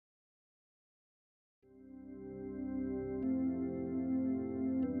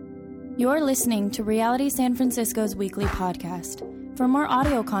You're listening to Reality San Francisco's weekly podcast. For more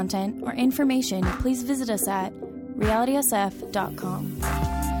audio content or information, please visit us at realitysf.com.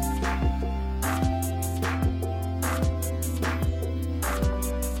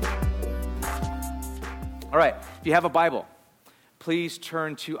 All right, if you have a Bible, please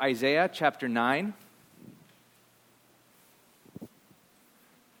turn to Isaiah chapter 9.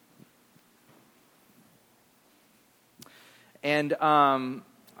 And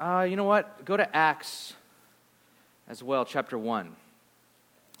you know what? Go to Acts as well, chapter 1.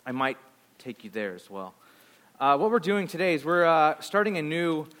 I might take you there as well. What we're doing today is we're starting a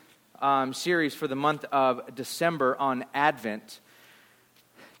new series for the month of December on Advent.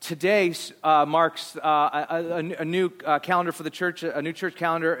 Today marks a new calendar for the church, a new church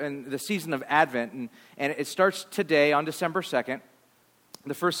calendar, and the season of Advent. And it starts today on December 2nd.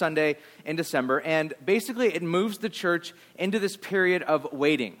 The first Sunday in December, and basically it moves the church into this period of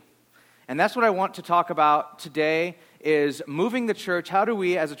waiting. And that's what I want to talk about today, is moving the church. How do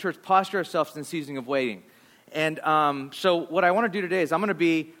we as a church posture ourselves in the season of waiting? And so what I want to do today is I'm going to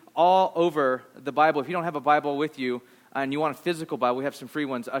be all over the Bible. If you don't have a Bible with you and you want a physical Bible, we have some free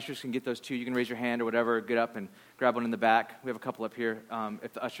ones. Ushers can get those too. You can raise your hand or whatever, get up and grab one in the back. We have a couple up here.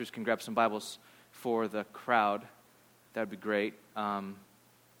 If the ushers can grab some Bibles for the crowd, that would be great.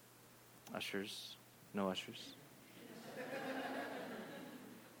 Ushers? No ushers?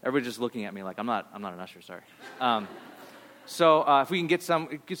 Everybody's just looking at me like I'm not an usher, sorry. So if we can get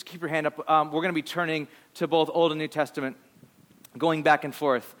some, just keep your hand up. We're going to be turning to both Old and New Testament, going back and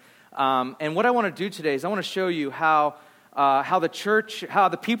forth. And what I want to do today is I want to show you how the church, how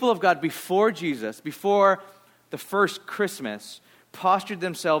the people of God before Jesus, before the first Christmas, postured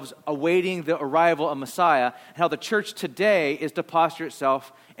themselves awaiting the arrival of Messiah, and how the church today is to posture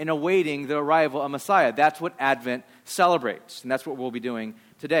itself in awaiting the arrival of Messiah. That's what Advent celebrates, and that's what we'll be doing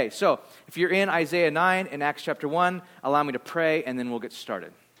today. So, if you're in Isaiah 9 and Acts chapter 1, allow me to pray, and then we'll get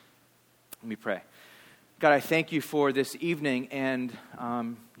started. Let me pray. God, I thank you for this evening and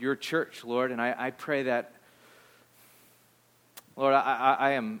your church, Lord, and I pray that, Lord,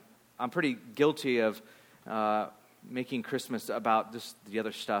 I'm pretty guilty of making Christmas about just the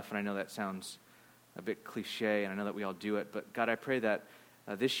other stuff, and I know that sounds a bit cliche, and I know that we all do it, but God, I pray that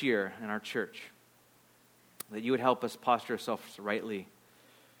this year in our church, that you would help us posture ourselves rightly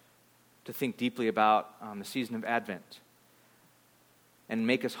to think deeply about the season of Advent and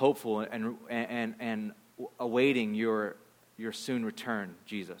make us hopeful and awaiting your soon return,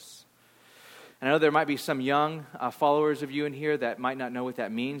 Jesus. And I know there might be some young followers of you in here that might not know what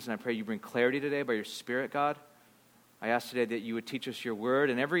that means, and I pray you bring clarity today by your Spirit, God. I ask today that you would teach us your word,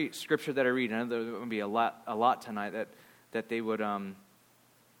 and every scripture that I read, I know there will be a lot tonight that they would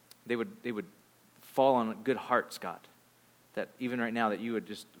fall on good hearts, God. That even right now that you would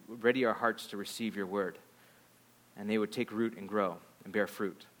just ready our hearts to receive your word, and they would take root and grow and bear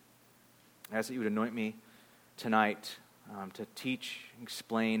fruit. I ask that you would anoint me tonight to teach,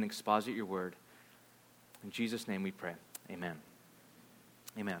 explain, exposit your word. In Jesus' name we pray. Amen.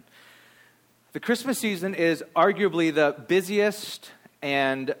 Amen. The Christmas season is arguably the busiest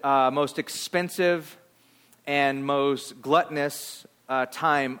and most expensive and most gluttonous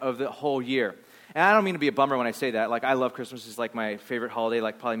time of the whole year. And I don't mean to be a bummer when I say that. Like, I love Christmas. It's like my favorite holiday,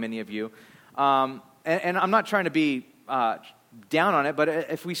 like probably many of you. And I'm not trying to be down on it, but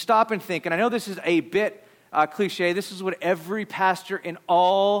if we stop and think, and I know this is a bit cliche, this is what every pastor in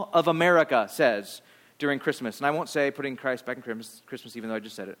all of America says during Christmas. And I won't say putting Christ back in Christmas, even though I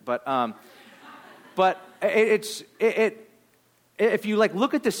just said it. But if you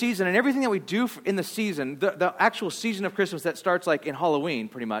look at the season and everything that we do in the season, the actual season of Christmas that starts like in Halloween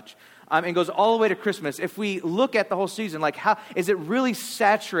pretty much, and goes all the way to Christmas, if we look at the whole season, like how is it really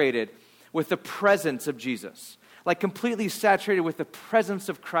saturated with the presence of Jesus? Like completely saturated with the presence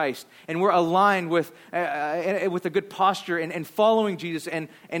of Christ, and we're aligned with a good posture and following Jesus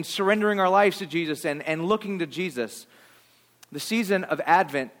and surrendering our lives to Jesus and looking to Jesus. The season of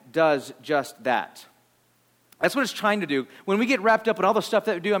Advent does just that. That's what it's trying to do. When we get wrapped up in all the stuff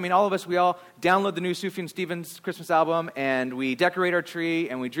that we do, I mean, all of us, we all download the new Sufjan Stevens Christmas album, and we decorate our tree,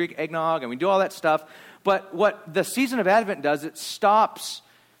 and we drink eggnog, and we do all that stuff. But what the season of Advent does, it stops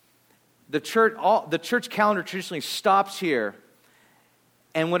the church calendar traditionally stops here.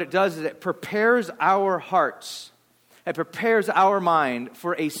 And what it does is it prepares our hearts, it prepares our mind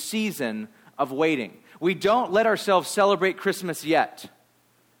for a season of waiting. We don't let ourselves celebrate Christmas yet.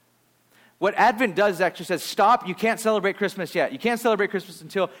 What Advent does is actually says, stop, you can't celebrate Christmas yet. You can't celebrate Christmas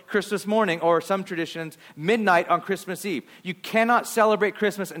until Christmas morning, or some traditions, midnight on Christmas Eve. You cannot celebrate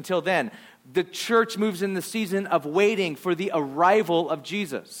Christmas until then. The church moves in the season of waiting for the arrival of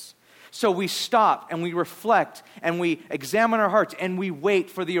Jesus. So we stop and we reflect and we examine our hearts and we wait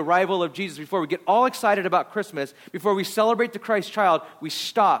for the arrival of Jesus. Before we get all excited about Christmas, before we celebrate the Christ child, we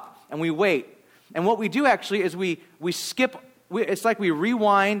stop and we wait. And what we do actually is we skip, it's like we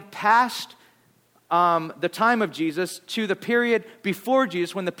rewind past the time of Jesus to the period before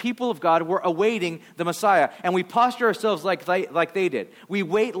Jesus when the people of God were awaiting the Messiah. And we posture ourselves like they did. We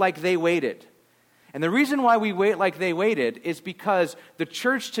wait like they waited. And the reason why we wait like they waited is because the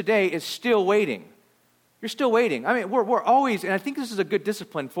church today is still waiting. You're still waiting. I mean, we're always, and I think this is a good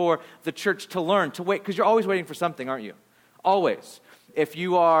discipline for the church to learn, to wait, because you're always waiting for something, aren't you? Always. If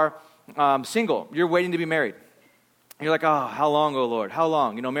you are single, you're waiting to be married. You're like, oh, how long, oh Lord? How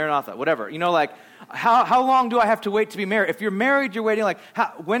long? Maranatha, whatever. Like, how long do I have to wait to be married? If you're married, you're waiting like,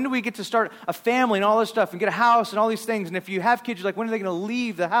 when do we get to start a family and all this stuff and get a house and all these things? And if you have kids, you're like, when are they going to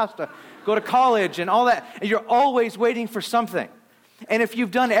leave the house to go to college and all that? And you're always waiting for something. And if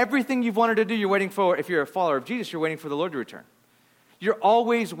you've done everything you've wanted to do, you're waiting for, if you're a follower of Jesus, you're waiting for the Lord to return. You're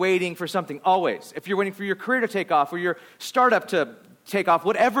always waiting for something, always. If you're waiting for your career to take off or your startup to take off,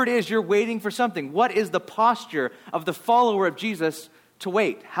 whatever it is, you're waiting for something. What is the posture of the follower of Jesus to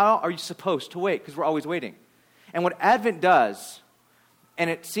wait? How are you supposed to wait? Because we're always waiting. And what Advent does, and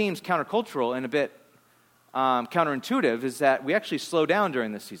it seems countercultural and a bit counterintuitive, is that we actually slow down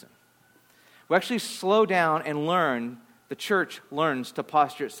during this season. We actually slow down and the church learns to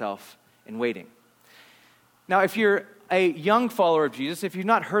posture itself in waiting. Now, if you're a young follower of Jesus, if you've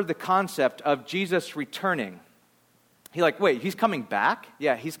not heard the concept of Jesus returning, you're like, wait, he's coming back?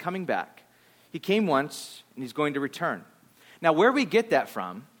 Yeah, he's coming back. He came once, and he's going to return. Now, where we get that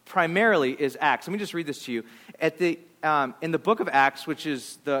from primarily is Acts. Let me just read this to you. In the book of Acts, which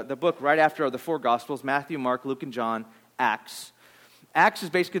is the book right after the four Gospels, Matthew, Mark, Luke, and John, Acts. Acts is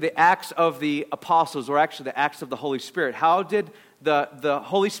basically the Acts of the apostles, or actually the Acts of the Holy Spirit. How did the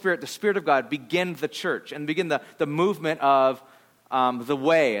Holy Spirit, the Spirit of God, begin the church and begin the movement of the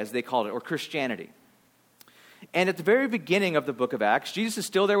way, as they called it, or Christianity? And at the very beginning of the book of Acts, Jesus is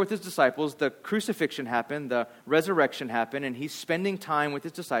still there with his disciples. The crucifixion happened, the resurrection happened, and he's spending time with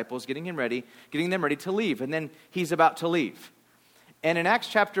his disciples, getting them ready to leave. And then he's about to leave. And in Acts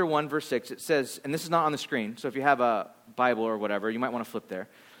chapter 1, verse 6, it says, and this is not on the screen, so if you have a Bible or whatever, you might want to flip there.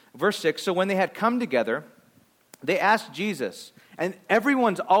 Verse 6, so when they had come together, they asked Jesus, and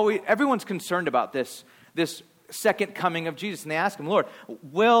everyone's concerned about this second coming of Jesus. And they ask him, Lord,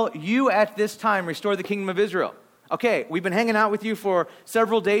 will you at this time restore the kingdom of Israel? Okay, we've been hanging out with you for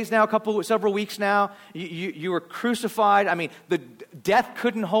several days now, several weeks now. You were crucified. I mean, the death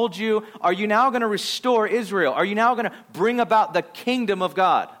couldn't hold you. Are you now going to restore Israel? Are you now going to bring about the kingdom of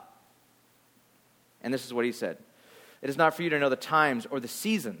God? And this is what he said. It is not for you to know the times or the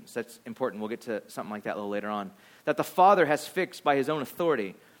seasons. That's important. We'll get to something like that a little later on. That the Father has fixed by his own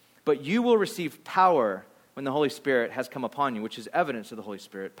authority. But you will receive power when the Holy Spirit has come upon you, which is evidence of the Holy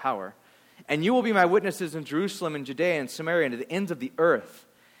Spirit, power. And you will be my witnesses in Jerusalem and Judea and Samaria and to the ends of the earth.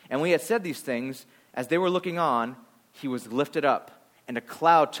 And when he had said these things, as they were looking on, he was lifted up, and a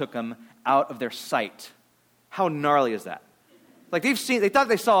cloud took him out of their sight. How gnarly is that? Like they thought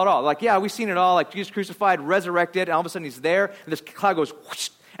they saw it all. Like, yeah, we've seen it all. Like Jesus crucified, resurrected, and all of a sudden he's there, and this cloud goes whoosh,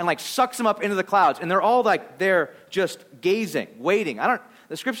 and like sucks him up into the clouds. And they're all like there just gazing, waiting.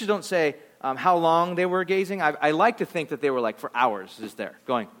 The scriptures don't say how long they were gazing. I like to think that they were like for hours just there,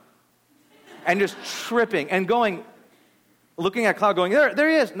 going, and just tripping and going, looking at cloud, going, there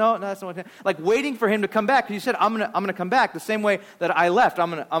he is. No, that's not what. Like waiting for him to come back, because he said, I'm gonna come back the same way that I left.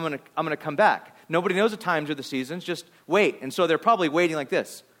 I'm gonna come back. Nobody knows the times or the seasons. Just wait. And so they're probably waiting like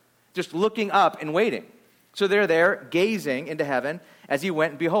this, just looking up and waiting. So they're there gazing into heaven as he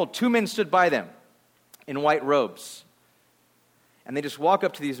went, and behold, 2 men stood by them in white robes, and they just walk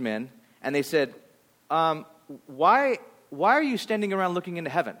up to these men and they said, why are you standing around looking into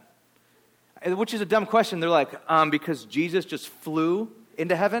heaven? Which is a dumb question. They're like, because Jesus just flew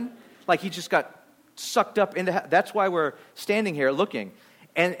into heaven? Like he just got sucked up into heaven. That's why we're standing here looking.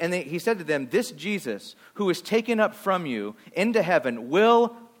 And he said to them, this Jesus who is taken up from you into heaven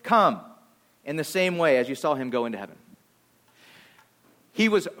will come in the same way as you saw him go into heaven. He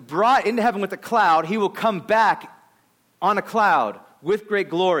was brought into heaven with a cloud. He will come back on a cloud with great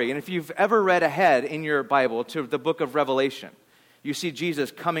glory. And if you've ever read ahead in your Bible to the book of Revelation, you see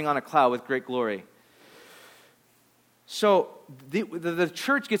Jesus coming on a cloud with great glory. So the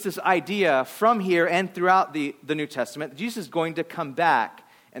church gets this idea from here and throughout the New Testament that Jesus is going to come back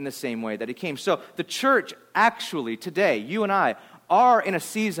in the same way that he came. So the church actually today, you and I, are in a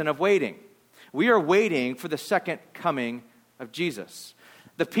season of waiting. We are waiting for the second coming of Jesus.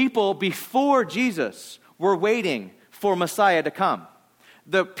 The people before Jesus were waiting for Messiah to come.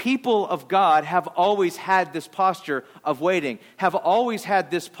 The people of God have always had this posture of waiting, have always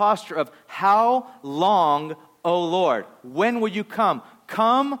had this posture of, how long, O Lord? When will you come?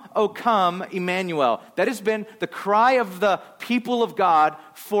 Come, O come, Emmanuel. That has been the cry of the people of God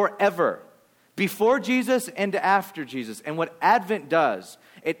forever, before Jesus and after Jesus. And what Advent does,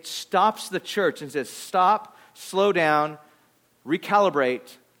 it stops the church and says, stop, slow down,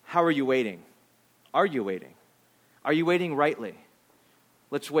 recalibrate. How are you waiting? Are you waiting? Are you waiting rightly?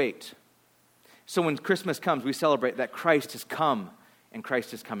 Let's wait. So when Christmas comes, we celebrate that Christ has come and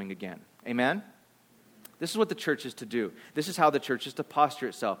Christ is coming again. Amen? This is what the church is to do. This is how the church is to posture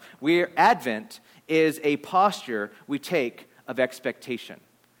itself. Advent is a posture we take of expectation.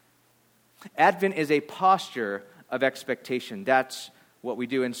 Advent is a posture of expectation. That's what we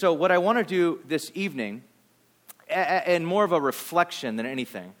do. And so what I want to do this evening, and more of a reflection than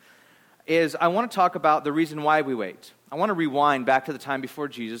anything, is I want to talk about the reason why we wait. I want to rewind back to the time before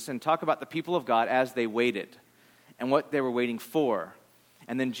Jesus and talk about the people of God as they waited and what they were waiting for,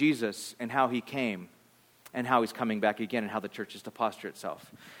 and then Jesus and how he came and how he's coming back again and how the church is to posture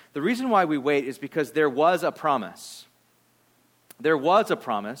itself. The reason why we wait is because there was a promise. There was a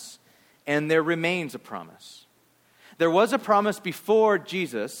promise, and there remains a promise. There was a promise before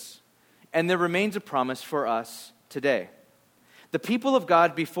Jesus, and there remains a promise for us today. The people of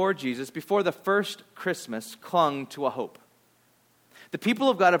God before Jesus, before the first Christmas, clung to a hope. The people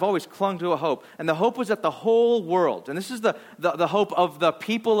of God have always clung to a hope, and the hope was that the whole world, and this is the hope of the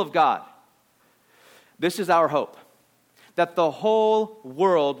people of God. This is our hope, that the whole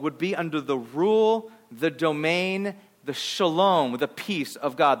world would be under the rule, the domain, the shalom, the peace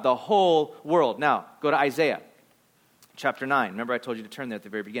of God, the whole world. Now, go to Isaiah chapter 9. Remember I told you to turn there at the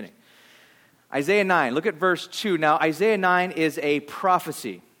very beginning. Isaiah 9, look at verse 2. Now, Isaiah 9 is a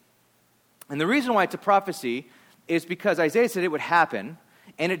prophecy. And the reason why it's a prophecy is because Isaiah said it would happen,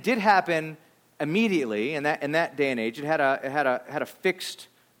 and it did happen immediately in that day and age. It had a fixed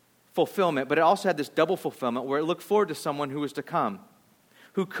fulfillment, but it also had this double fulfillment where it looked forward to someone who was to come,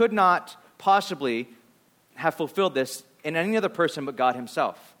 who could not possibly have fulfilled this in any other person but God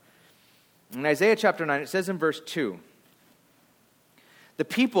himself. In Isaiah chapter 9, it says in verse 2, the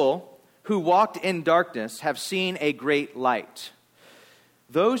people who walked in darkness have seen a great light.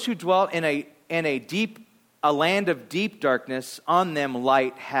 Those who dwelt in a land of deep darkness, on them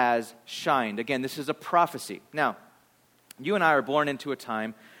light has shined. Again, this is a prophecy. Now, you and I are born into a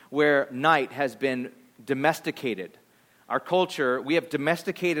time where night has been domesticated. Our culture, we have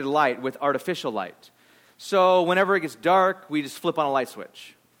domesticated light with artificial light. So whenever it gets dark, we just flip on a light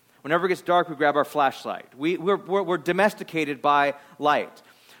switch. Whenever it gets dark, we grab our flashlight. We're domesticated by light.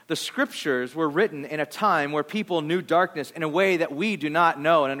 The scriptures were written in a time where people knew darkness in a way that we do not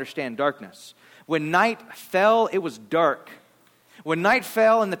know and understand darkness. When night fell, it was dark. When night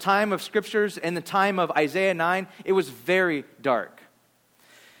fell in the time of scriptures, in the time of Isaiah 9, it was very dark.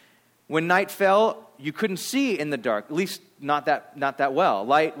 When night fell, you couldn't see in the dark, at least not that well.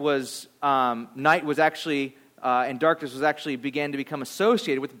 Night was actually, and darkness was actually began to become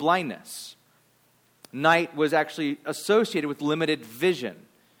associated with blindness. Night was actually associated with limited vision.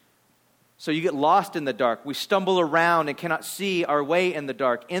 So you get lost in the dark. We stumble around and cannot see our way in the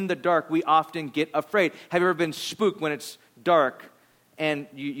dark. In the dark, we often get afraid. Have you ever been spooked when it's dark and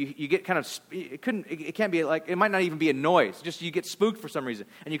you get kind of, it can't be like, it might not even be a noise. Just you get spooked for some reason.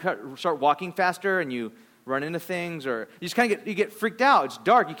 And you start walking faster and you run into things, or you just kind of get freaked out. It's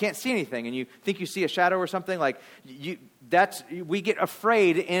dark. You can't see anything. And you think you see a shadow or something. We get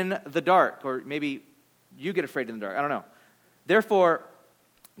afraid in the dark. Or maybe you get afraid in the dark. I don't know. Therefore,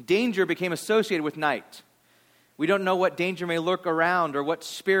 danger became associated with night. We don't know what danger may lurk around, or what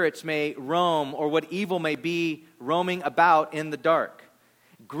spirits may roam, or what evil may be roaming about in the dark.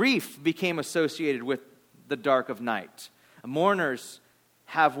 Grief became associated with the dark of night. Mourners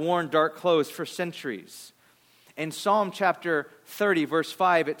have worn dark clothes for centuries. In Psalm chapter 30, verse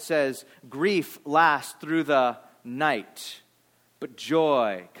 5, it says, grief lasts through the night, but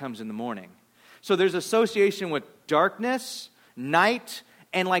joy comes in the morning. So there's association with darkness, night,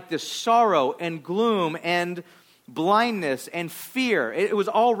 and like this sorrow and gloom and blindness and fear. It was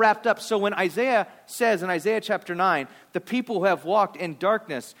all wrapped up. So when Isaiah says in Isaiah chapter 9, the people who have walked in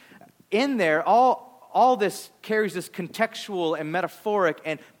darkness, in there, all this carries this contextual and metaphoric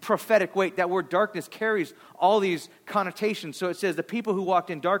and prophetic weight. That word darkness carries all these connotations. So it says the people who walked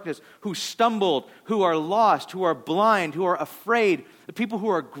in darkness, who stumbled, who are lost, who are blind, who are afraid, the people who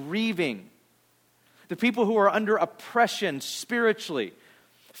are grieving, the people who are under oppression spiritually,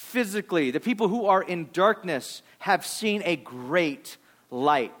 physically, the people who are in darkness have seen a great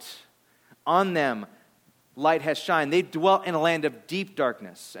light. On them, light has shined. They dwelt in a land of deep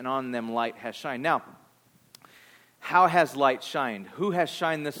darkness, and on them light has shined. Now, how has light shined? Who has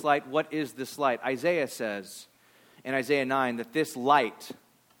shined this light? What is this light? Isaiah says in Isaiah 9 that this light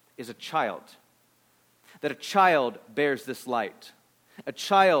is a child. That a child bears this light. A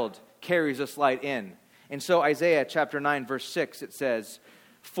child carries this light in. And so Isaiah chapter 9 verse 6, it says,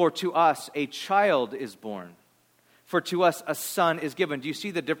 "For to us a child is born. For to us a son is given." Do you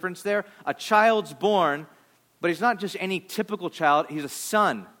see the difference there? A child's born, but he's not just any typical child. He's a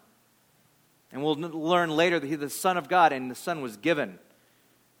son. And we'll learn later that he's the Son of God, and the Son was given.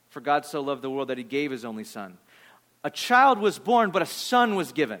 For God so loved the world that he gave his only Son. A child was born, but a son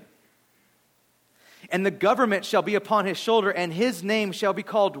was given. And the government shall be upon his shoulder, and his name shall be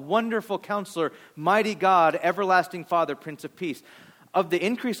called Wonderful Counselor, Mighty God, Everlasting Father, Prince of Peace. Of the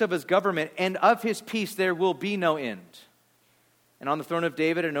increase of his government and of his peace there will be no end. And on the throne of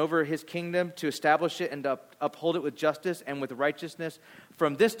David and over his kingdom, to establish it and uphold it with justice and with righteousness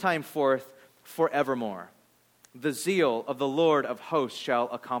from this time forth forevermore. The zeal of the Lord of hosts shall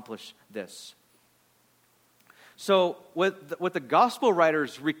accomplish this. So what the gospel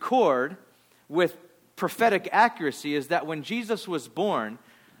writers record with prophetic accuracy is that when Jesus was born,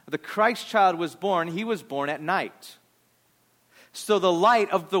 the Christ child was born, he was born at night. So the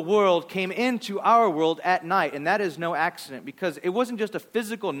light of the world came into our world at night, and that is no accident, because it wasn't just a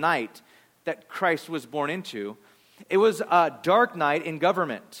physical night that Christ was born into. It was a dark night in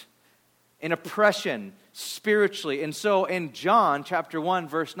government, in oppression, spiritually. And so in John chapter 1,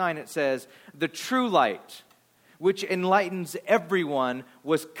 verse 9, it says, "The true light, which enlightens everyone,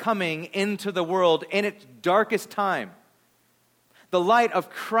 was coming into the world in its darkest time." The light of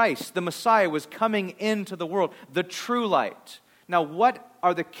Christ, the Messiah, was coming into the world, the true light. Now, what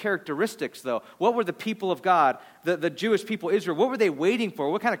are the characteristics, though? What were the people of God, the Jewish people, Israel, what were they waiting for?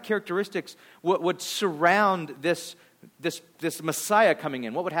 What kind of characteristics would surround this Messiah coming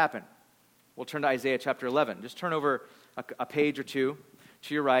in? What would happen? We'll turn to Isaiah chapter 11. Just turn over a page or two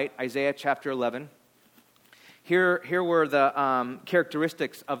to your right, Isaiah chapter 11. Here were the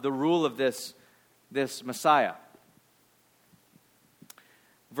characteristics of the rule of this Messiah.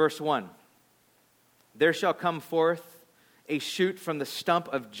 Verse 1, "There shall come forth a shoot from the stump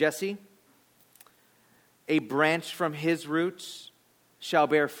of Jesse, a branch from his roots shall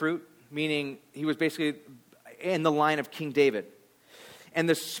bear fruit," meaning he was basically in the line of King David. "And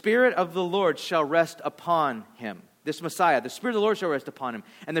the Spirit of the Lord shall rest upon him." This Messiah, the Spirit of the Lord shall rest upon him.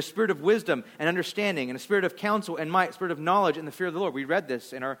 "And the Spirit of wisdom and understanding, and the Spirit of counsel and might, Spirit of knowledge and the fear of the Lord." We read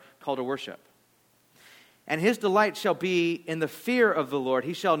this in our call to worship. "And his delight shall be in the fear of the Lord.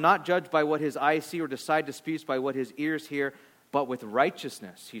 He shall not judge by what his eyes see, or decide disputes by what his ears hear, but with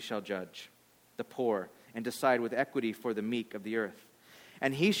righteousness he shall judge the poor, and decide with equity for the meek of the earth.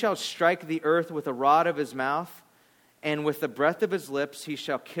 And he shall strike the earth with a rod of his mouth, and with the breath of his lips he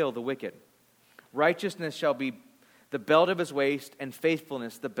shall kill the wicked. Righteousness shall be the belt of his waist, and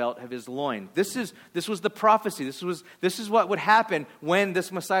faithfulness the belt of his loin." This was the prophecy. This is what would happen when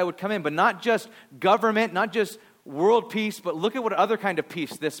this Messiah would come in. But not just government, not just world peace, but look at what other kind of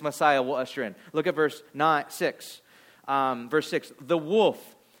peace this Messiah will usher in. Look at verse 6. Verse 6, "The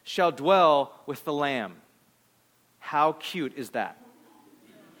wolf shall dwell with the lamb." How cute is that?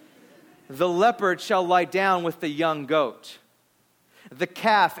 "The leopard shall lie down with the young goat. The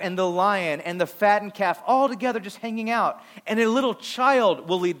calf and the lion and the fattened calf all together just hanging out. And a little child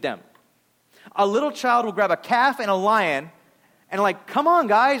will lead them." A little child will grab a calf and a lion and like, "Come on,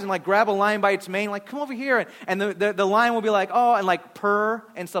 guys," and like grab a lion by its mane, like, "Come over here." And the lion will be like, "Oh," and like purr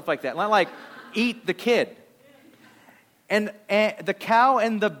and stuff like that. Like eat the kid. And the cow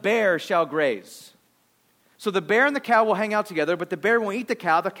and the bear shall graze. So the bear and the cow will hang out together, but the bear won't eat the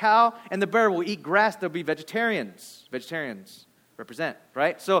cow. The cow and the bear will eat grass. They'll be vegetarians. Vegetarians represent,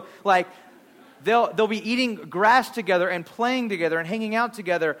 right? So like they'll be eating grass together and playing together and hanging out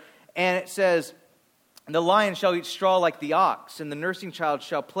together. And it says, "The lion shall eat straw like the ox, and the nursing child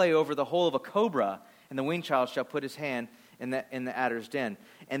shall play over the hole of a cobra, and the weaned child shall put his hand in the adder's den.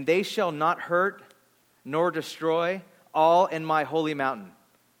 And they shall not hurt nor destroy all in my holy mountain."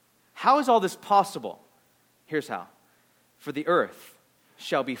 How is all this possible? Here's how. "For the earth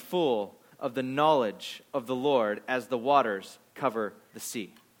shall be full of the knowledge of the Lord as the waters cover the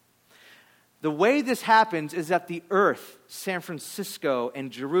sea." The way this happens is that the earth, San Francisco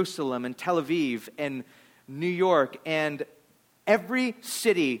and Jerusalem and Tel Aviv and New York and every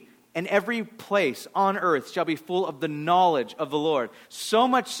city and every place on earth shall be full of the knowledge of the Lord. So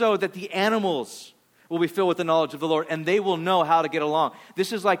much so that the animals will be filled with the knowledge of the Lord, and they will know how to get along.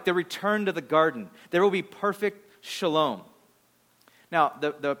 This is like the return to the garden. There will be perfect shalom. Now,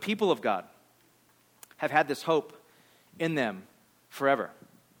 the people of God have had this hope in them forever.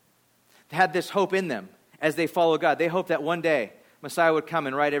 They had this hope in them as they follow God. They hoped that one day Messiah would come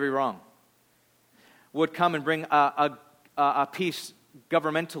and right every wrong, would come and bring a peace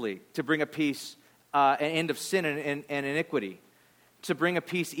governmentally, to bring a peace, an end of sin and iniquity, to bring a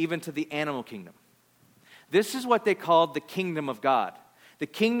peace even to the animal kingdom. This is what they called the kingdom of God. The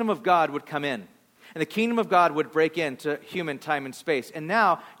kingdom of God would come in, and the kingdom of God would break into human time and space. And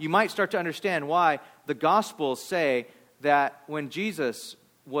now you might start to understand why the Gospels say that when Jesus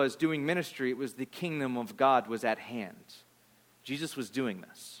was doing ministry, it was the kingdom of God was at hand. Jesus was doing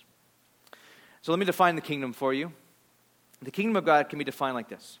this. So let me define the kingdom for you. The kingdom of God can be defined like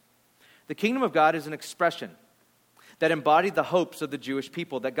this. The kingdom of God is an expression that embodied the hopes of the Jewish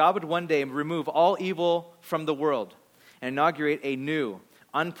people, that God would one day remove all evil from the world and inaugurate a new,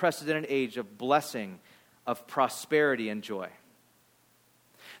 unprecedented age of blessing, of prosperity and joy.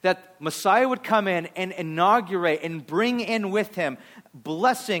 That Messiah would come in and inaugurate and bring in with him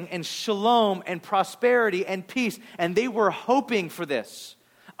blessing and shalom and prosperity and peace. And they were hoping for this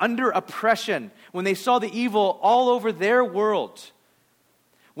under oppression, when they saw the evil all over their world,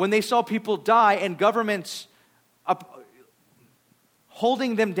 when they saw people die and governments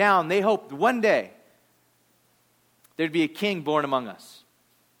holding them down. They hoped one day there'd be a king born among us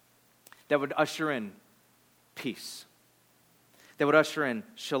that would usher in peace, that would usher in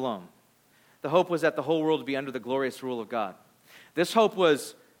shalom. The hope was that the whole world would be under the glorious rule of God. This hope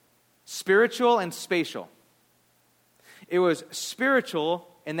was spiritual and spatial. It was spiritual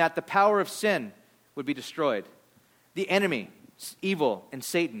in that the power of sin would be destroyed. The enemy, evil, and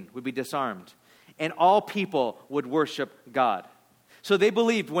Satan would be disarmed. And all people would worship God. So they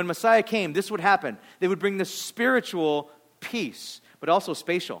believed when Messiah came, this would happen. They would bring this spiritual peace, but also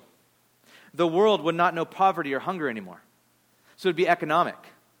spatial. The world would not know poverty or hunger anymore. So it would be economic.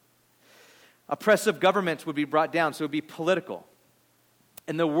 Oppressive governments would be brought down, so it would be political.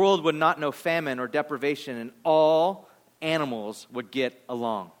 And the world would not know famine or deprivation, and all animals would get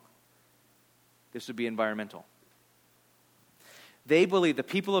along. This would be environmental. They believe, the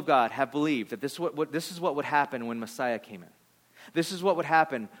people of God have believed that this is what would happen when Messiah came in. This is what would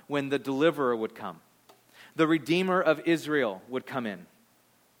happen when the deliverer would come. The Redeemer of Israel would come in.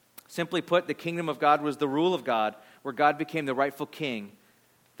 Simply put, the kingdom of God was the rule of God, where God became the rightful king,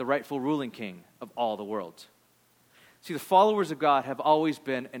 the rightful ruling king of all the world. See, the followers of God have always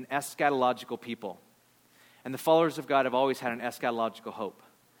been an eschatological people. And the followers of God have always had an eschatological hope.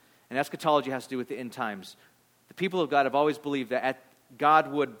 And eschatology has to do with the end times. The people of God have always believed that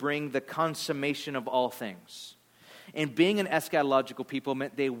God would bring the consummation of all things. And being an eschatological people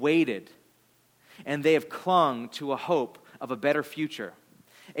meant they waited, and they have clung to a hope of a better future.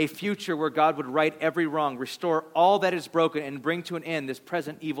 A future where God would right every wrong, restore all that is broken, and bring to an end this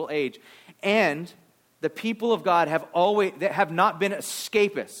present evil age. And the people of God have not been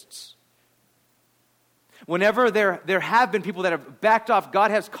escapists. Whenever there have been people that have backed off,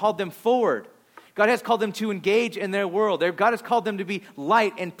 God has called them forward. God has called them to engage in their world. God has called them to be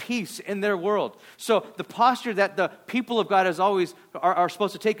light and peace in their world. So the posture that the people of God are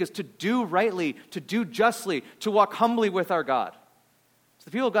supposed to take is to do rightly, to do justly, to walk humbly with our God. So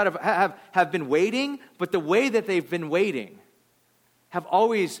the people of God have been waiting, but the way that they've been waiting have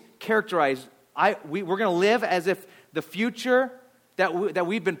always characterized, we're going to live as if the future that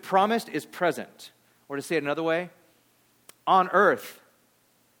we've been promised is present. Or to say it another way, on earth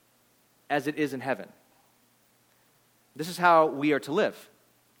as it is in heaven. This is how we are to live.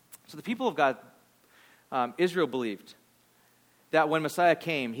 So the people of God, Israel believed that when Messiah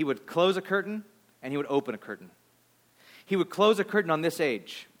came, he would close a curtain and he would open a curtain. He would close a curtain on this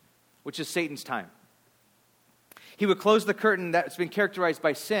age, which is Satan's time. He would close the curtain that's been characterized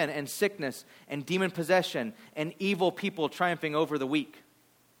by sin and sickness and demon possession and evil people triumphing over the weak.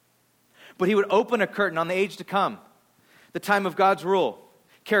 But he would open a curtain on the age to come, the time of God's rule,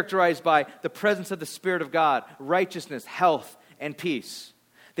 characterized by the presence of the Spirit of God, righteousness, health, and peace.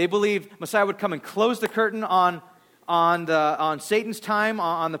 They believed Messiah would come and close the curtain on Satan's time,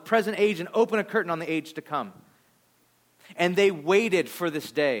 on the present age, and open a curtain on the age to come. And they waited for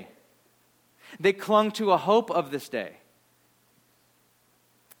this day. They clung to a hope of this day.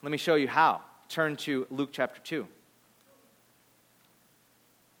 Let me show you how. Turn to Luke chapter 2.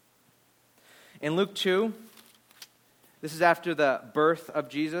 In Luke 2, this is after the birth of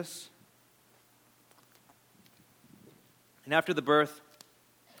Jesus. And after the birth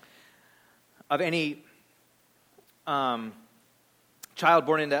of any child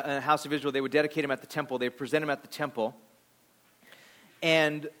born into a house of Israel, they would dedicate him at the temple. They would present him at the temple.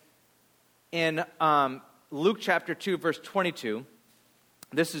 And in Luke chapter 2, verse 22,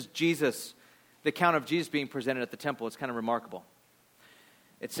 this is Jesus the account of Jesus being presented at the temple. It's kind of remarkable.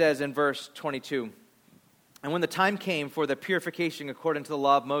 It says in verse 22, "And when the time came for the purification according to the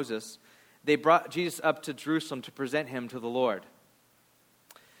law of Moses, they brought Jesus up to Jerusalem to present him to the Lord.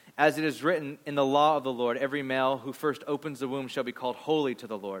 As it is written in the law of the Lord, every male who first opens the womb shall be called holy to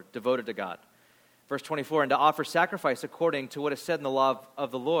the Lord, devoted to God." Verse 24, "And to offer sacrifice according to what is said in the law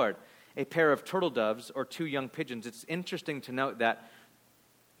of the Lord, a pair of turtle doves or 2 young pigeons." It's interesting to note that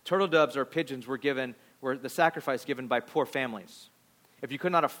turtle doves or pigeons were the sacrifice given by poor families. If you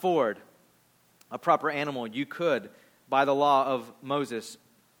could not afford a proper animal, you could, by the law of Moses,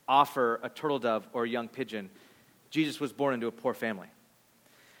 offer a turtle dove or a young pigeon. Jesus was born into a poor family.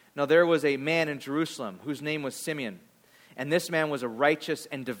 Now there was a man in Jerusalem whose name was Simeon, and this man was a righteous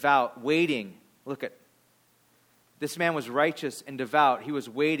and devout, waiting. Look at this man was righteous and devout. He was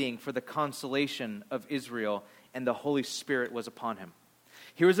waiting for the consolation of Israel, and the Holy Spirit was upon him.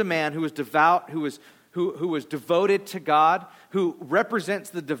 Here was a man who was devout, who was devoted to God, who represents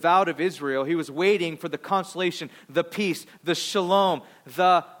the devout of Israel. He was waiting for the consolation, the peace, the shalom,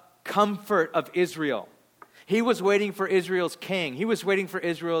 the comfort of Israel. He was waiting for Israel's king. He was waiting for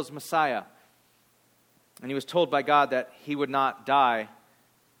Israel's Messiah. And he was told by God that he would not die.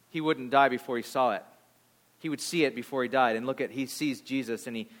 He wouldn't die before he saw it. He would see it before he died. And he sees Jesus,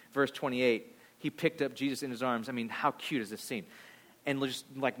 and verse 28, he picked up Jesus in his arms. I mean, how cute is this scene? And just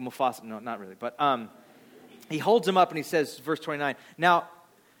like Mufasa, no, not really, but he holds him up and he says, verse 29, "Now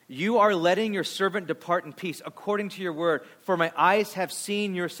you are letting your servant depart in peace according to your word, for my eyes have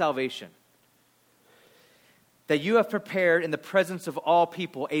seen your salvation, that you have prepared in the presence of all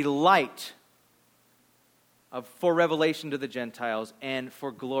people a light for revelation to the Gentiles and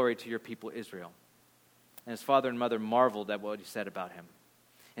for glory to your people Israel." And his father and mother marveled at what he said about him.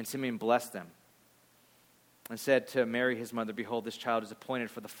 And Simeon blessed them and said to Mary his mother, "Behold, this child is appointed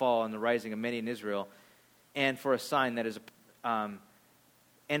for the fall and the rising of many in Israel, and for a sign that is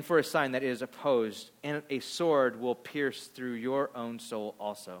opposed, and a sword will pierce through your own soul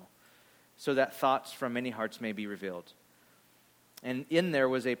also, so that thoughts from many hearts may be revealed." And in there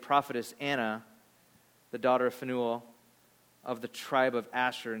was a prophetess, Anna, the daughter of Phanuel, of the tribe of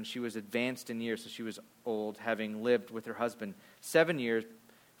Asher, and she was advanced in years, so she was old, having lived with her husband 7 years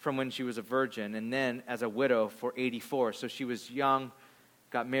from when she was a virgin, and then as a widow for 84. So she was young,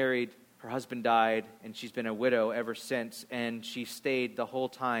 got married, her husband died, and she's been a widow ever since, and she stayed the whole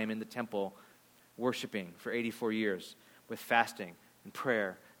time in the temple worshiping for 84 years with fasting and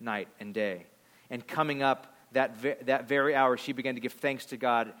prayer night and day. And coming up that very hour, she began to give thanks to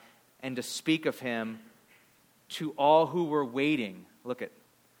God and to speak of him to all who were waiting,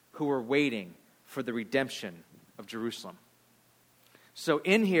 who were waiting for the redemption of Jerusalem. So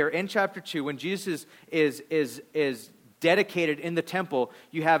in here, in chapter 2, when Jesus is dedicated in the temple,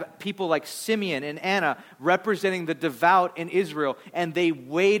 you have people like Simeon and Anna representing the devout in Israel, and they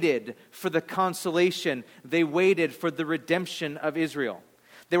waited for the consolation. They waited for the redemption of Israel.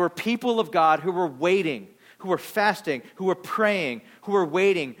 They were people of God who were waiting, who were fasting, who were praying, who were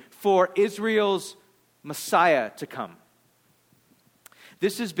waiting for Israel's Messiah to come.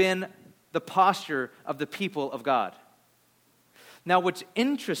 This has been the posture of the people of God. Now, what's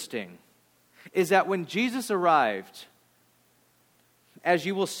interesting is that when Jesus arrived, as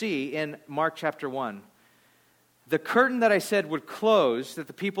you will see in Mark chapter 1, the curtain that I said would close, that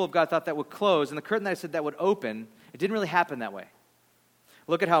the people of God thought that would close, and the curtain that I said that would open, it didn't really happen that way.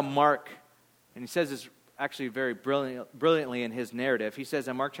 Look at how Mark, and he says this actually very brilliantly in his narrative. He says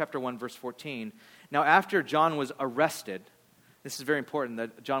in Mark chapter 1, verse 14, "Now after John was arrested," this is very important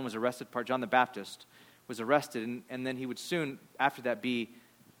that John was arrested, John the Baptist was arrested, and then he would soon after that be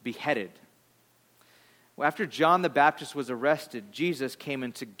beheaded. Well, after John the Baptist was arrested, Jesus came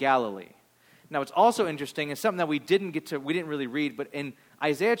into Galilee. Now, it's also interesting, and something that we didn't really read, but in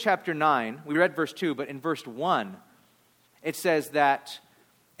Isaiah chapter 9, we read verse 2, but in verse 1, it says that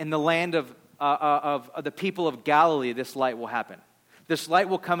in the land of the people of Galilee, this light will happen. This light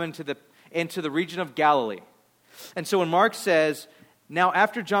will come into the region of Galilee. And so when Mark says, "Now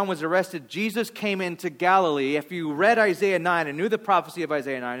after John was arrested, Jesus came into Galilee," if you read Isaiah 9 and knew the prophecy of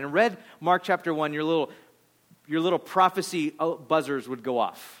Isaiah 9 and read Mark chapter 1, your little prophecy buzzers would go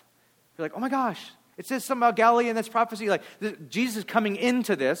off. You're like, "Oh my gosh, it says something about Galilee in this prophecy." Jesus is coming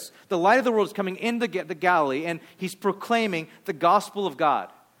into this. The light of the world is coming into the Galilee, and he's proclaiming the gospel of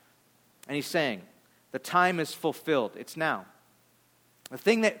God. And he's saying, the time is fulfilled. It's now. The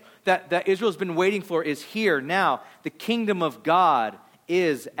thing that Israel's been waiting for is here now. The kingdom of God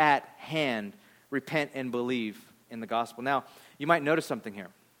is at hand. Repent and believe in the gospel. Now, you might notice something here.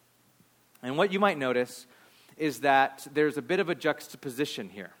 And what you might notice is that there's a bit of a juxtaposition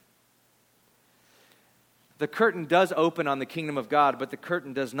here. the curtain does open on the kingdom of God, but the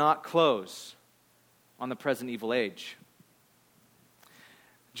curtain does not close on the present evil age.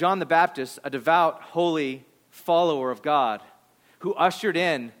 John the Baptist, a devout, holy follower of God, who ushered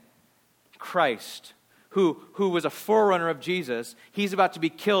in Christ, who was a forerunner of Jesus, he's about to be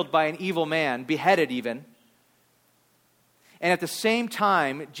killed by an evil man, beheaded even. And at the same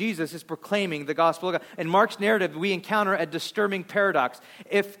time, Jesus is proclaiming the gospel of God. In Mark's narrative, we encounter a disturbing paradox.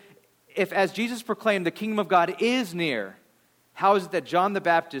 If as Jesus proclaimed, the kingdom of God is near, how is it that John the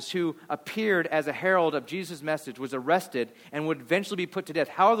Baptist, who appeared as a herald of Jesus' message, was arrested and would eventually be put to death?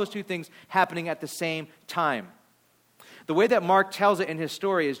 How are those two things happening at the same time? The way that Mark tells it in his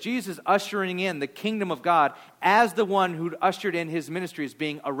story is Jesus ushering in the kingdom of God as the one who ushered in his ministry is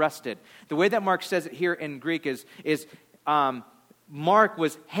being arrested. The way that Mark says it here in Greek is Mark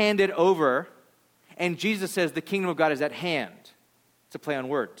was handed over, and Jesus says the kingdom of God is at hand. It's a play on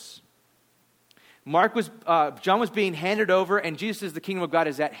words. John was being handed over, and Jesus says the kingdom of God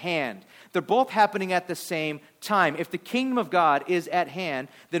is at hand. They're both happening at the same time. If the kingdom of God is at hand,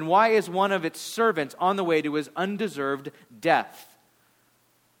 then why is one of its servants on the way to his undeserved death?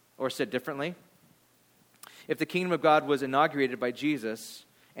 Or said differently, if the kingdom of God was inaugurated by Jesus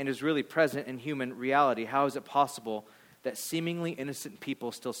and is really present in human reality, how is it possible that seemingly innocent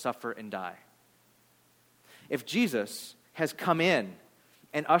people still suffer and die? If Jesus has come in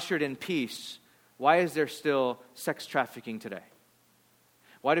and ushered in peace, why is there still sex trafficking today?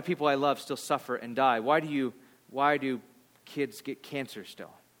 Why do people I love still suffer and die? Why do kids get cancer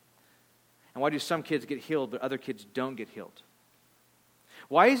still? And why do some kids get healed but other kids don't get healed?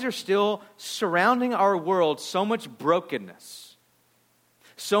 Why is there still surrounding our world so much brokenness,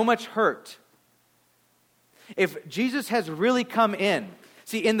 so much hurt? If Jesus has really come in,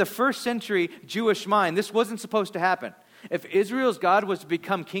 see, in the first century Jewish mind, this wasn't supposed to happen. If Israel's God was to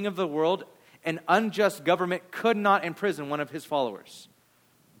become king of the world, an unjust government could not imprison one of his followers.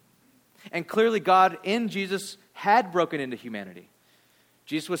 And clearly God in Jesus had broken into humanity.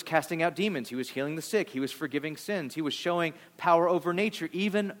 Jesus was casting out demons. He was healing the sick. He was forgiving sins. He was showing power over nature,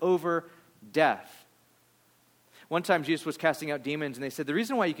 even over death. One time Jesus was casting out demons, and they said, the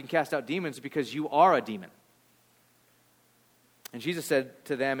reason why you can cast out demons is because you are a demon. And Jesus said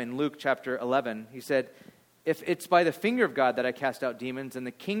to them in Luke chapter 11, he said, if it's by the finger of God that I cast out demons, then the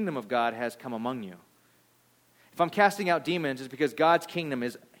kingdom of God has come among you. If I'm casting out demons, it's because God's kingdom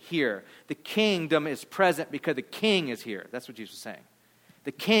is here. The kingdom is present because the king is here. That's what Jesus was saying.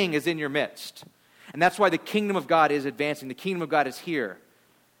 The king is in your midst. And that's why the kingdom of God is advancing. The kingdom of God is here.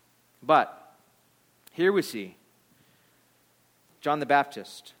 But here we see John the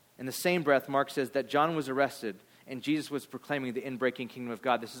Baptist. In the same breath, Mark says that John was arrested and Jesus was proclaiming the inbreaking kingdom of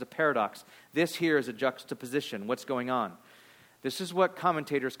God. This is a paradox. This here is a juxtaposition. What's going on? This is what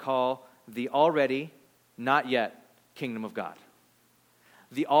commentators call the already, not yet kingdom of God.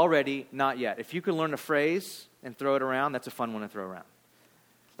 The already, not yet. If you can learn a phrase and throw it around, that's a fun one to throw around.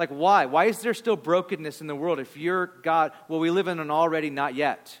 Like, why? Why is there still brokenness in the world if you're God? Well, we live in an already, not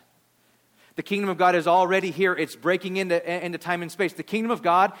yet. The kingdom of God is already here. It's breaking into time and space. The kingdom of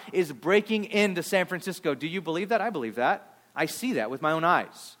God is breaking into San Francisco. Do you believe that? I believe that. I see that with my own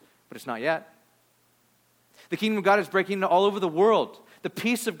eyes. But it's not yet. The kingdom of God is breaking into all over the world. The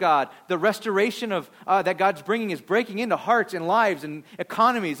peace of God, the restoration of that God's bringing is breaking into hearts and lives and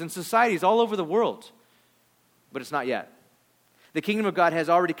economies and societies all over the world. But it's not yet. The kingdom of God has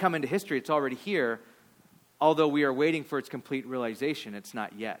already come into history. It's already here. Although we are waiting for its complete realization, it's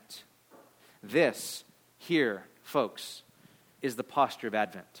not yet. This, here, folks, is the posture of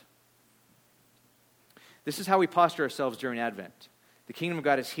Advent. This is how we posture ourselves during Advent. The kingdom of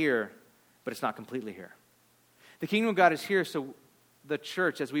God is here, but it's not completely here. The kingdom of God is here, so the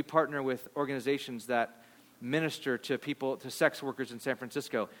church, as we partner with organizations that minister to people, to sex workers in San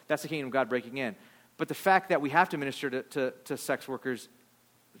Francisco, that's the kingdom of God breaking in. But the fact that we have to minister to sex workers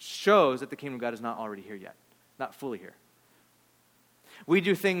shows that the kingdom of God is not already here yet, not fully here. We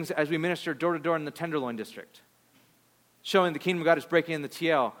do things as we minister door to door in the Tenderloin district, showing the kingdom of God is breaking in the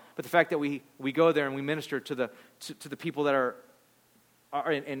TL. But the fact that we go there and we minister to the people that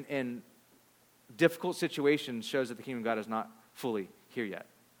are in difficult situations shows that the kingdom of God is not fully here yet.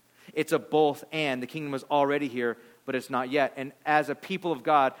 It's a both and. The kingdom is already here, but it's not yet. And as a people of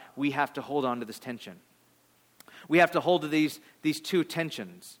God, we have to hold on to this tension. We have to hold to these two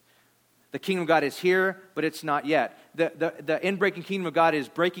tensions. The kingdom of God is here, but it's not yet. The inbreaking kingdom of God is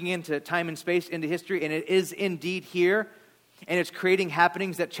breaking into time and space, into history, and it is indeed here. And it's creating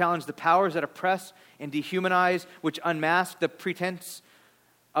happenings that challenge the powers that oppress and dehumanize, which unmask the pretense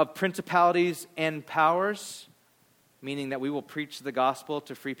of principalities and powers, meaning that we will preach the gospel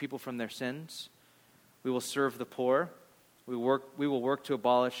to free people from their sins. We will serve the poor. We will work to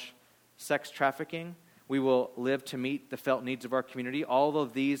abolish sex trafficking. We will live to meet the felt needs of our community. All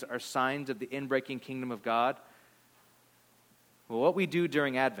of these are signs of the inbreaking kingdom of God. Well, what we do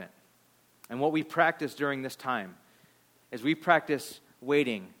during Advent and what we practice during this time is we practice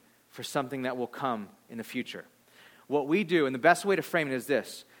waiting for something that will come in the future. What we do, and the best way to frame it is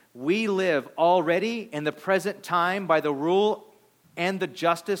this: we live already in the present time by the rule and the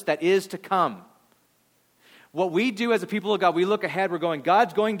justice that is to come. What we do as a people of God, we look ahead, we're going,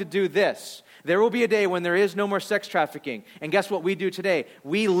 God's going to do this. There will be a day when there is no more sex trafficking. And guess what we do today?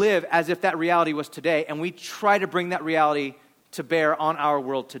 We live as if that reality was today, and we try to bring that reality to bear on our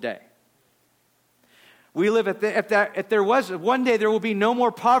world today. We live if there was one day there will be no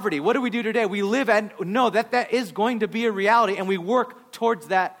more poverty. What do we do today? We live and know that is going to be a reality, and we work towards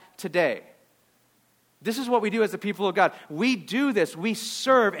that today. This is what we do as the people of God. We do this. We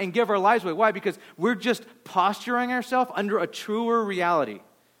serve and give our lives away. Why? Because we're just posturing ourselves under a truer reality.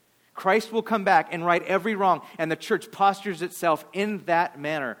 Christ will come back and right every wrong, and the church postures itself in that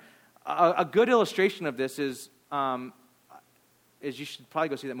manner. A good illustration of this is you should probably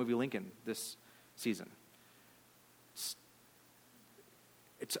go see that movie Lincoln this season.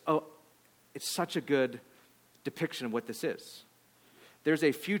 It's such a good depiction of what this is. There's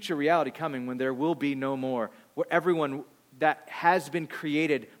a future reality coming when there will be no more, where everyone that has been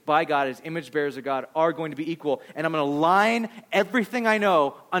created by God as image bearers of God are going to be equal. And I'm going to line everything I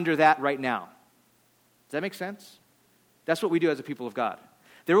know under that right now. Does that make sense? That's what we do as a people of God.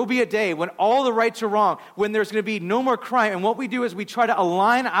 There will be a day when all the rights are wrong, when there's going to be no more crime. And what we do is we try to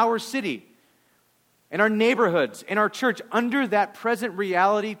align our city and our neighborhoods and our church under that present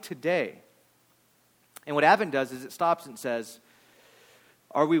reality today. And what Advent does is it stops and says,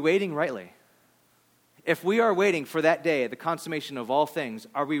 are we waiting rightly? If we are waiting for that day, the consummation of all things,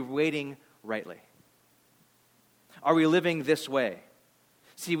 are we waiting rightly? Are we living this way?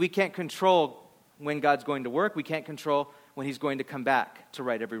 See, we can't control when God's going to work. We can't control when He's going to come back to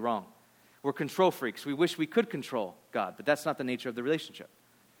right every wrong. We're control freaks. We wish we could control God, but that's not the nature of the relationship.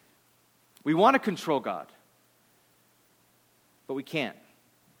 We want to control God, but we can't.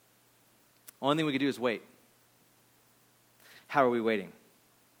 Only thing we can do is wait. How are we waiting?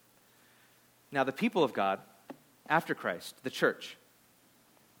 Now, the people of God, after Christ, the church,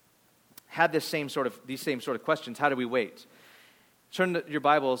 had these same sort of questions. How do we wait? Turn your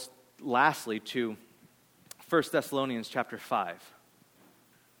Bibles, lastly, to 1 Thessalonians chapter 5.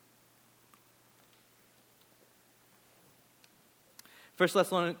 First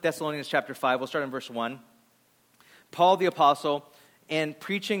Thessalonians chapter 5, we'll start in verse 1. Paul the apostle, in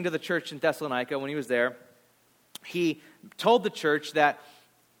preaching to the church in Thessalonica when he was there, he told the church that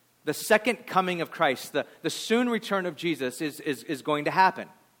the second coming of Christ, the soon return of Jesus is going to happen.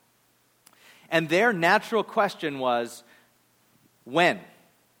 And their natural question was, when?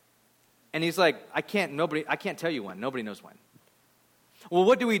 And he's like, I can't tell you when. Nobody knows when. Well,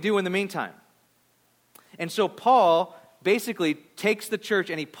 what do we do in the meantime? And so Paul basically takes the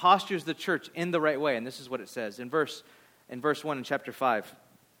church and he postures the church in the right way. And this is what it says in verse 1 in chapter 5.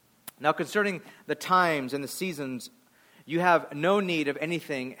 Now concerning the times and the seasons, you have no need of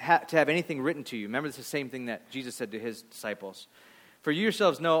anything to have anything written to you. Remember, this is the same thing that Jesus said to his disciples. For you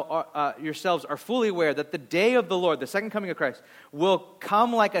yourselves are fully aware that the day of the Lord, the second coming of Christ, will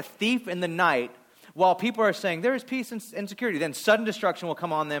come like a thief in the night, while people are saying there is peace and security. Then sudden destruction will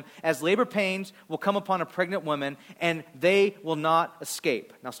come on them, as labor pains will come upon a pregnant woman, and they will not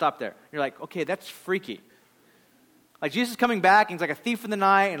escape. Now stop there. You're like, okay, that's freaky. Like Jesus is coming back, and he's like a thief in the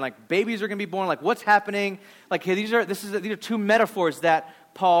night, and like babies are going to be born. Like what's happening? Like hey, these are two metaphors that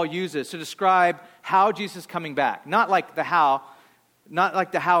Paul uses to describe how Jesus is coming back. Not like the how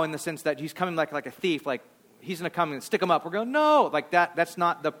in the sense that he's coming like a thief, like he's going to come and stick him up. We're going, no, like that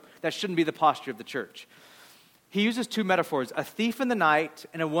shouldn't be the posture of the church. He uses two metaphors, a thief in the night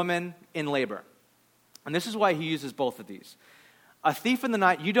and a woman in labor. And this is why he uses both of these. A thief in the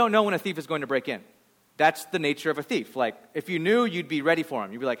night, you don't know when a thief is going to break in. That's the nature of a thief. Like, if you knew, you'd be ready for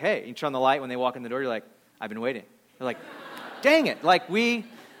him. You'd be like, hey, you turn on the light when they walk in the door, you're like, I've been waiting. You're like, dang it. Like,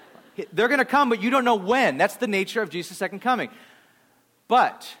 they're going to come, but you don't know when. That's the nature of Jesus' second coming.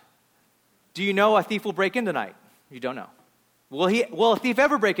 But, do you know a thief will break in tonight? You don't know. Will a thief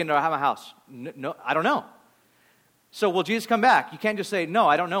ever break into my house? No, I don't know. So, will Jesus come back? You can't just say, no,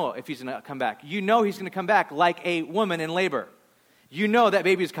 I don't know if he's going to come back. You know he's going to come back like a woman in labor. You know that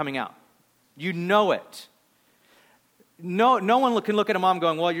baby is coming out. You know it. No one can look at a mom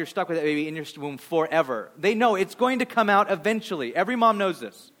going, well, you're stuck with that baby in your womb forever. They know it's going to come out eventually. Every mom knows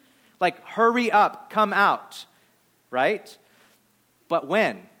this. Like, hurry up, come out, right? But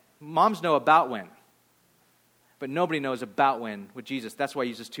when? Moms know about when. but nobody knows about when with Jesus. That's why he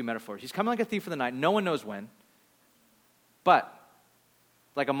uses two metaphors. He's coming like a thief in the night. No one knows when. But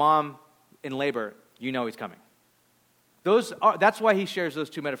like a mom in labor, you know he's coming. That's why he shares those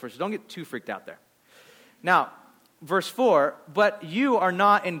two metaphors. So don't get too freaked out there. Now, verse 4, but you are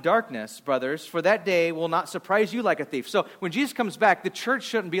not in darkness, brothers, for that day will not surprise you like a thief. So when Jesus comes back, the church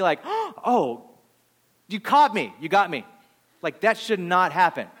shouldn't be like, oh, you caught me, you got me. Like that should not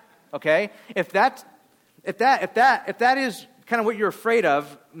happen, okay? If that is kind of what you're afraid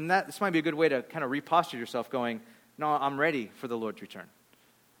of, this might be a good way to kind of reposture yourself going, no, I'm ready for the Lord's return.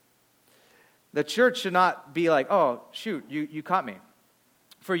 The church should not be like, oh, shoot, you caught me.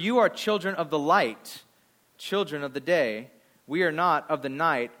 For you are children of the light, children of the day. We are not of the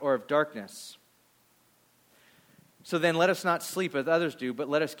night or of darkness. So then let us not sleep as others do, but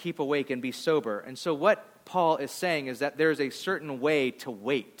let us keep awake and be sober. And so what Paul is saying is that there's a certain way to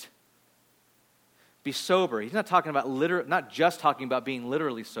wait. Be sober. He's not talking about not just talking about being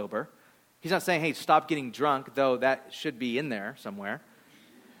literally sober. He's not saying, hey, stop getting drunk, though that should be in there somewhere.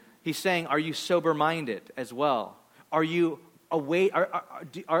 He's saying, are you sober-minded as well? Are you awake?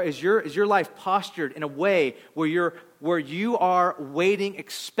 Is your life postured in a way where you are waiting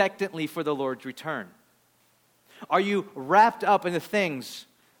expectantly for the Lord's return? Are you wrapped up in the things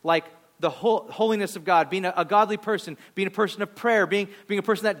like the holiness of God, being a godly person, being a person of prayer, being a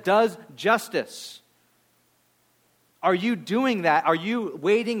person that does justice? Are you doing that? Are you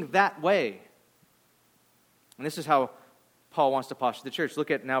waiting that way? And this is how Paul wants to posture the church.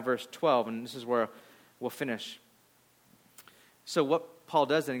 Look at now verse 12, and this is where we'll finish. So what Paul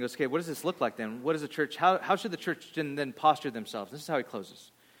does then, he goes, okay, what does this look like then? What is the church? How should the church then posture themselves? This is how he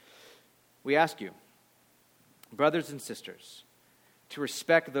closes. We ask you, brothers and sisters, to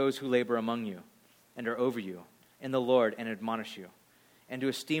respect those who labor among you and are over you in the Lord and admonish you, and to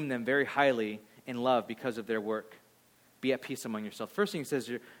esteem them very highly in love because of their work. Be at peace among yourselves. First thing he says,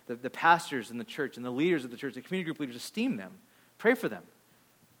 the pastors in the church and the leaders of the church, the community group leaders, esteem them. Pray for them.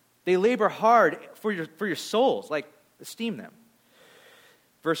 They labor hard for your souls. Like, esteem them.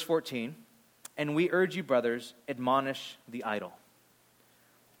 Verse 14, and we urge you, brothers, admonish the idle.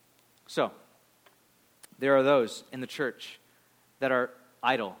 So, there are those in the church that are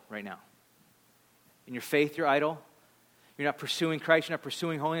idle right now. In your faith, you're idle. You're not pursuing Christ. You're not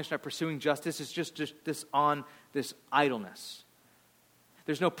pursuing holiness. You're not pursuing justice. It's just this idleness.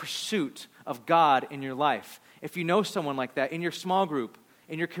 There's no pursuit of God in your life. If you know someone like that, in your small group,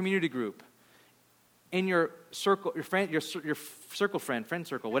 in your community group, in your circle, your circle friend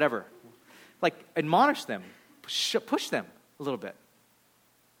circle, whatever, like admonish them, push them a little bit.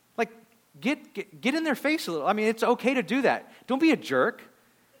 Like get in their face a little. I mean, it's okay to do that. Don't be a jerk,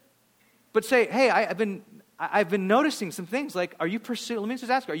 but say, hey, I've been noticing some things. Like, let me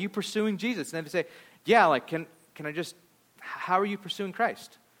just ask you, are you pursuing Jesus? And then they say, yeah, like, can I just, how are you pursuing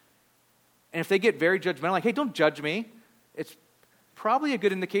Christ? And if they get very judgmental, like, hey, don't judge me, it's probably a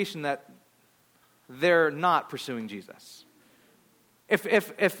good indication that they're not pursuing Jesus.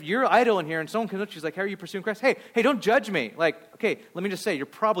 If you're idle in here and someone comes up to you, she's like, how are you pursuing Christ? Hey, don't judge me. Like, okay, let me just say, you're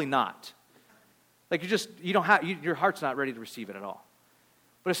probably not. Like, your heart's not ready to receive it at all.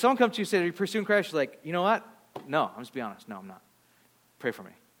 But if someone comes to you and says, are you pursuing Christ? You're like, you know what? No, I'm just being honest. No, I'm not. Pray for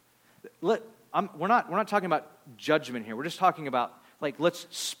me. We're not talking about judgment here. We're just talking about, like, let's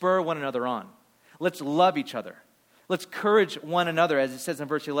spur one another on. Let's love each other. Let's encourage one another, as it says in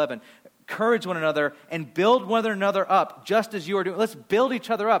verse 11. Encourage one another and build one another up, just as you are doing. Let's build each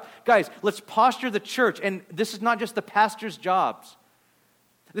other up. Guys, let's posture the church. And this is not just the pastor's jobs.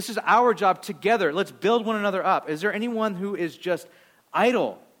 This is our job together. Let's build one another up. Is there anyone who is just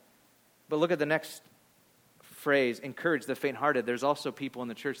idle? But look at the next phrase, encourage the faint-hearted. There's also people in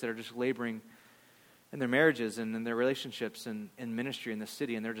the church that are just laboring in their marriages and in their relationships and in ministry in the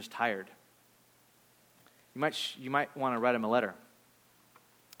city, and they're just tired. You might want to write them a letter.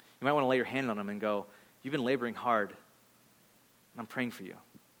 You might want to lay your hand on them and go, you've been laboring hard, and I'm praying for you.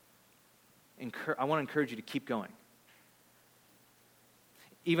 I want to encourage you to keep going.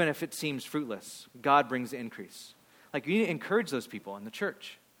 Even if it seems fruitless, God brings the increase. Like, you need to encourage those people in the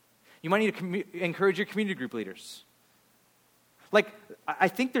church. You might need to encourage your community group leaders. Like, I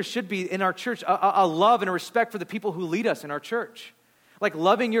think there should be in our church a love and a respect for the people who lead us in our church. Like,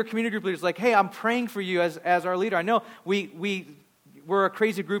 loving your community group leaders. Like, hey, I'm praying for you as our leader. I know we're a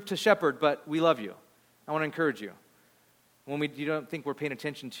crazy group to shepherd, but we love you. I want to encourage you. When you don't think we're paying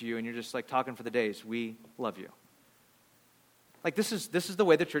attention to you and you're just like talking for the days, we love you. Like, this is the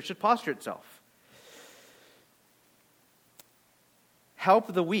way the church should posture itself.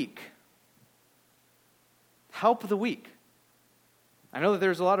 Help the weak. Help the weak. I know that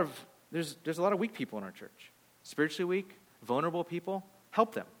there's a lot of weak people in our church. spiritually weak, vulnerable people,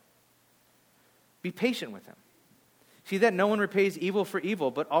 help them. Be patient with them. See that no one repays evil for evil,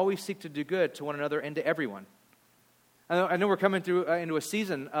 but always seek to do good to one another and to everyone. I know we're coming through into a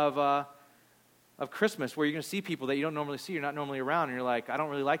season of Christmas where you're going to see people that you don't normally see, you're not normally around, and you're like, I don't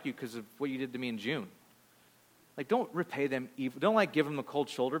really like you because of what you did to me in June. Like, don't repay them evil. Don't give them a cold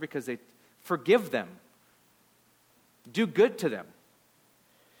shoulder because they forgive them. Do good to them.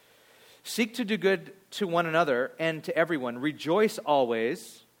 Seek to do good to one another and to everyone. Rejoice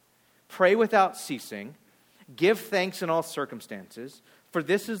always. Pray without ceasing. Give thanks in all circumstances, for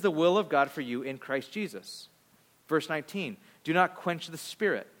this is the will of God for you in Christ Jesus. Verse 19, do not quench the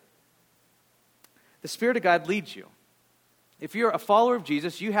Spirit. The Spirit of God leads you. If you're a follower of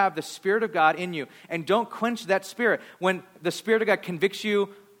Jesus, you have the Spirit of God in you. And don't quench that Spirit. When the Spirit of God convicts you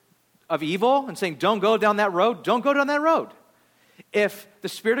of evil and saying, don't go down that road, don't go down that road. If the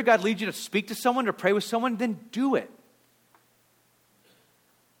Spirit of God leads you to speak to someone, to pray with someone, then do it.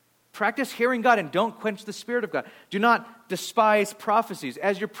 Practice hearing God and don't quench the Spirit of God. Do not despise prophecies.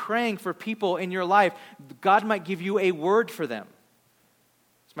 As you're praying for people in your life, God might give you a word for them.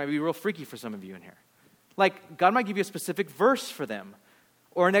 This might be real freaky for some of you in here. Like, God might give you a specific verse for them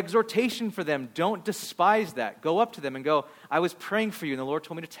or an exhortation for them. Don't despise that. Go up to them and go, I was praying for you and the Lord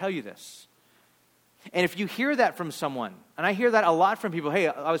told me to tell you this. And if you hear that from someone, and I hear that a lot from people, hey,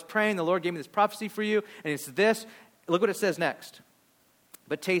 I was praying, the Lord gave me this prophecy for you, and it's this. Look what it says next.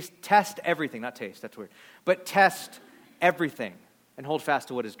 But test everything, not taste, that's weird. But test everything and hold fast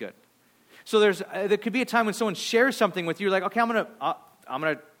to what is good. So there could be a time when someone shares something with you, you're like, okay, I'm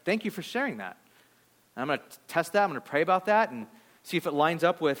gonna thank you for sharing that. I'm gonna test that, I'm gonna pray about that and see if it lines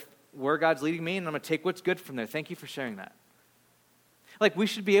up with where God's leading me, and I'm gonna take what's good from there. Thank you for sharing that. Like, we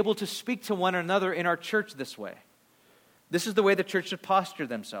should be able to speak to one another in our church this way. This is the way the church should posture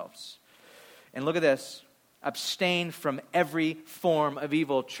themselves. And look at this. Abstain from every form of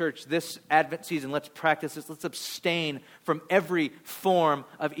evil. Church, this Advent season, let's practice this. Let's abstain from every form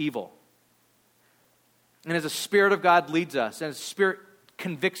of evil. And as the Spirit of God leads us, and as the Spirit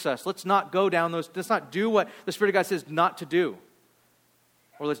convicts us, let's not go down those, let's not do what the Spirit of God says not to do.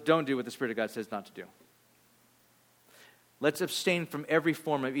 Or let's don't do what the Spirit of God says not to do. Let's abstain from every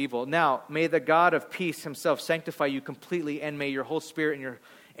form of evil. Now, may the God of peace himself sanctify you completely, and may your whole spirit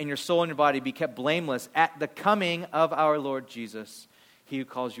and your soul and your body be kept blameless at the coming of our Lord Jesus. He who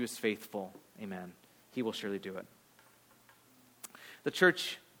calls you is faithful. Amen. He will surely do it. The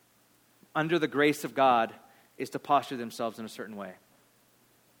church, under the grace of God, is to posture themselves in a certain way.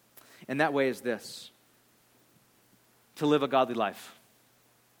 And that way is this: to live a godly life.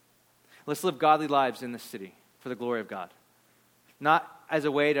 Let's live godly lives in this city for the glory of God. Not as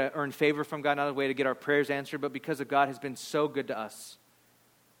a way to earn favor from God, not a way to get our prayers answered, but because God has been so good to us.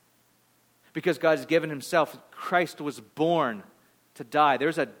 Because God has given himself. Christ was born to die.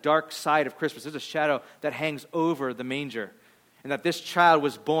 There's a dark side of Christmas. There's a shadow that hangs over the manger. And that this child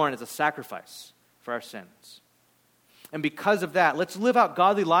was born as a sacrifice for our sins. And because of that, let's live out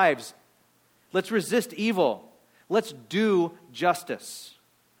godly lives. Let's resist evil. Let's do justice.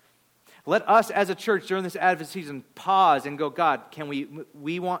 Let us as a church during this Advent season pause and go, God, can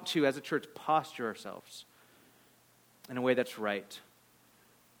we want to, as a church, posture ourselves in a way that's right.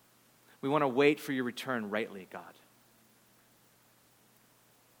 We want to wait for your return rightly, God.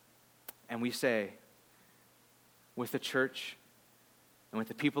 And we say, with the church and with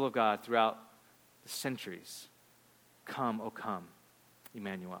the people of God throughout the centuries, come, O come,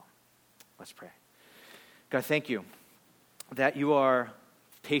 Emmanuel. Let's pray. God, thank you that you are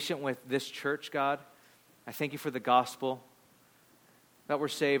patient with this church, God. I thank you for the gospel, that we're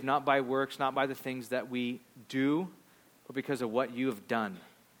saved not by works, not by the things that we do, but because of what you have done.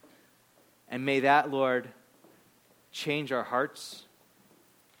 And may that, Lord, change our hearts.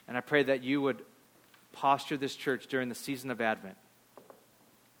 And I pray that you would posture this church during the season of Advent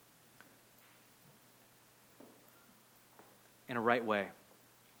in a right way.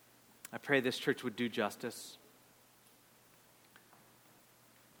 I pray this church would do justice.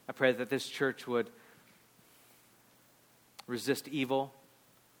 I pray that this church would resist evil.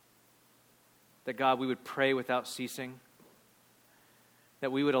 That, God, we would pray without ceasing.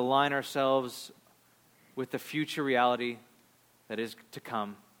 That we would align ourselves with the future reality that is to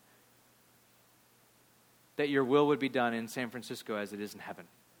come. That your will would be done in San Francisco as it is in heaven.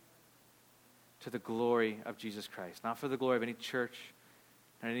 To the glory of Jesus Christ. Not for the glory of any church,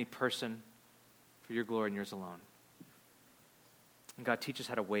 not any person, for your glory and yours alone. And God, teach us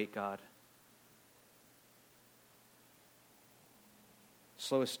how to wait, God.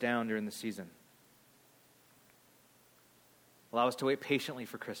 Slow us down during the season. Allow us to wait patiently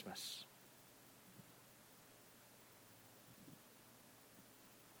for Christmas.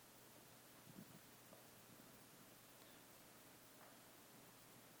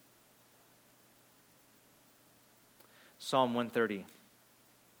 Psalm 130.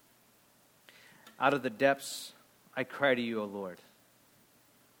 Out of the depths I cry to you, O Lord.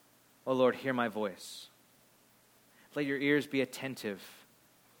 O Lord, hear my voice. Let your ears be attentive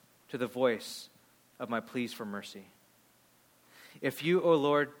to the voice of my pleas for mercy. If you, O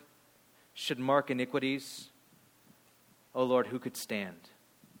Lord, should mark iniquities, O Lord, who could stand?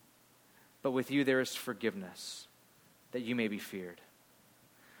 But with you there is forgiveness, that you may be feared.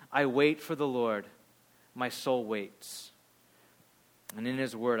 I wait for the Lord, my soul waits, and in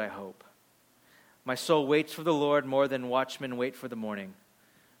his word I hope. My soul waits for the Lord more than watchmen wait for the morning,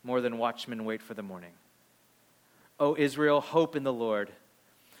 more than watchmen wait for the morning. O Israel, hope in the Lord,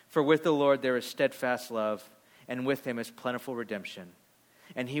 for with the Lord there is steadfast love, and with him is plentiful redemption,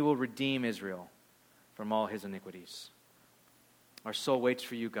 and he will redeem Israel from all his iniquities. Our soul waits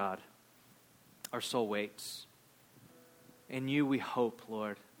for you, God. Our soul waits. In you we hope,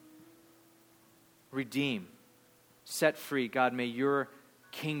 Lord. Redeem, set free. God, may your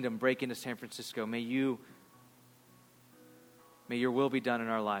kingdom break into San Francisco. May your will be done in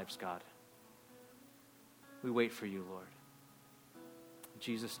our lives, God. We wait for you, Lord. In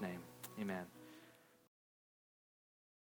Jesus' name, amen.